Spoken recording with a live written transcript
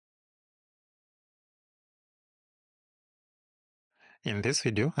In this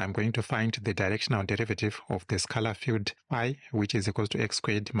video, I'm going to find the directional derivative of the scalar field phi, which is equal to x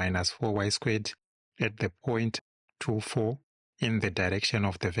squared minus 4y squared at the point 2, 4 in the direction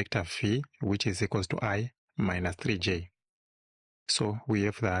of the vector v, which is equal to I minus 3j. So we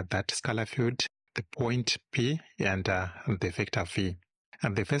have that scalar field, the point P, and the vector v.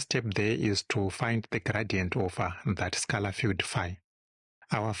 And the first step there is to find the gradient of that scalar field phi.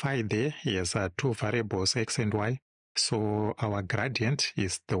 Our phi there is two variables, x and y. So our gradient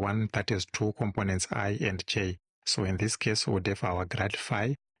is the one that has two components, I and j. So in this case, we would have our grad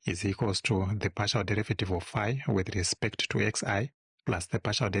phi is equals to the partial derivative of phi with respect to xi plus the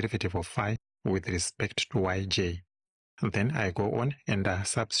partial derivative of phi with respect to yj. Then I go on and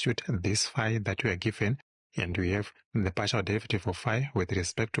substitute this phi that we are given, and we have the partial derivative of phi with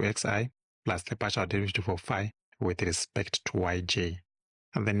respect to xi plus the partial derivative of phi with respect to yj.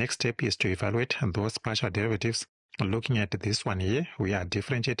 And the next step is to evaluate those partial derivatives. Looking at this one here, we are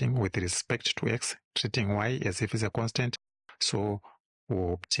differentiating with respect to x, treating y as if it's a constant. So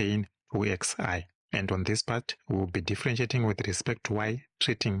we'll obtain 2xi. And on this part, we'll be differentiating with respect to y,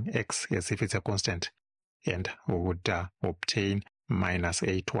 treating x as if it's a constant. And we would obtain minus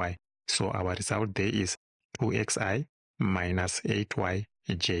 8y. So our result there is 2xi minus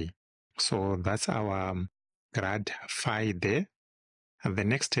 8yj. So that's our grad phi there. And the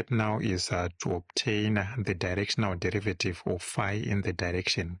next step now is to obtain the directional derivative of phi in the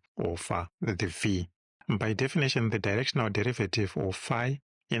direction of the v. By definition, the directional derivative of phi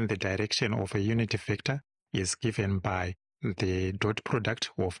in the direction of a unit vector is given by the dot product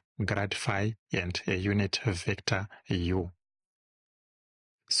of grad phi and a unit vector u.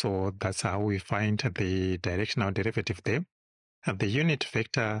 So that's how we find the directional derivative there. And the unit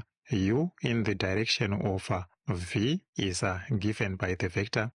vector u in the direction of v is given by the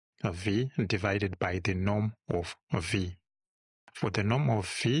vector v divided by the norm of v. For the norm of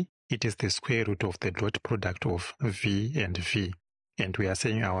v, it is the square root of the dot product of v and v. And we are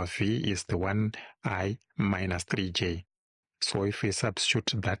saying our v is the 1I minus 3j. So if we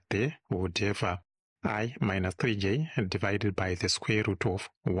substitute that there, we would have I minus 3j divided by the square root of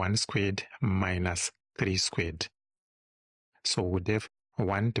 1 squared minus 3 squared. So we would have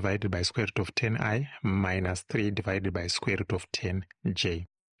 1 divided by square root of 10i minus 3 divided by square root of 10j.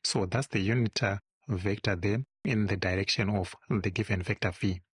 So that's the unit vector there in the direction of the given vector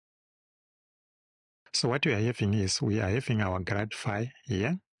v. So what we are having is we are having our grad phi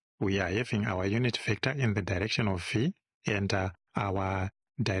here. We are having our unit vector in the direction of v, and our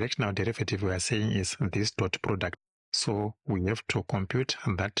directional derivative we are saying is this dot product. So we have to compute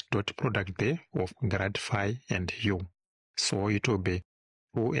that dot product there of grad phi and u. So it will be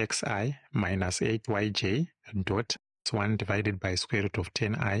 2xi minus 8yj dot 1 divided by square root of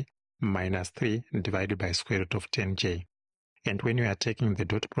 10i minus 3 divided by square root of 10j. And when we are taking the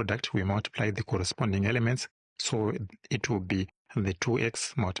dot product, we multiply the corresponding elements. So it will be the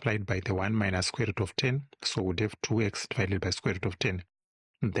 2x multiplied by the 1 minus square root of 10. So we'd have 2x divided by square root of 10.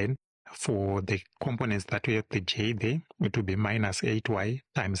 Then for the components that we have the j there, it will be minus 8y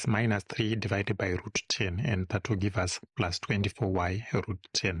times minus 3 divided by root 10, and that will give us plus 24y root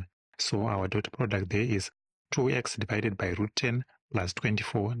 10. So our dot product there is 2x divided by root 10 plus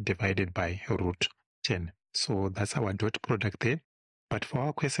 24 divided by root 10. So that's our dot product there. But for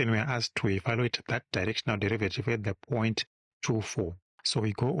our question, we are asked to evaluate that directional derivative at the point 2, 4. So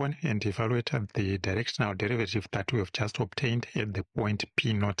we go on and evaluate the directional derivative that we have just obtained at the point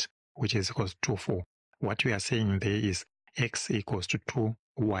P naught, which is equals to 4. What we are saying there is x equals to 2,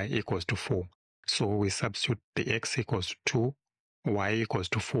 y equals to 4. So we substitute the x equals to 2, y equals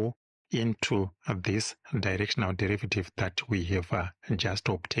to 4 into this directional derivative that we have just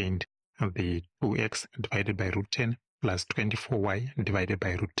obtained, the 2x divided by root 10 plus 24y divided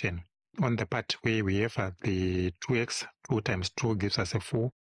by root 10. On the part where we have the 2x, 2 times 2 gives us a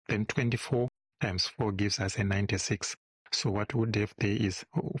 4, then 24 times 4 gives us a 96. So what we would have there is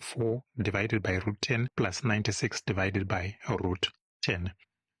 4 divided by root 10 plus 96 divided by root 10.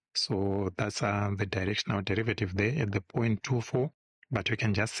 So that's the directional derivative there at the point 2, 4. But we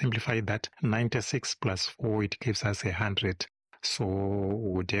can just simplify that. 96 plus 4, it gives us 100. So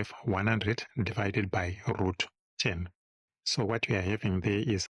we would have 100 divided by root 10. So what we are having there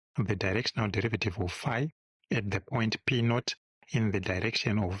is the directional derivative of phi at the point P naught in the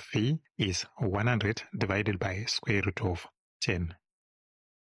direction of v is 100 divided by square root of 10.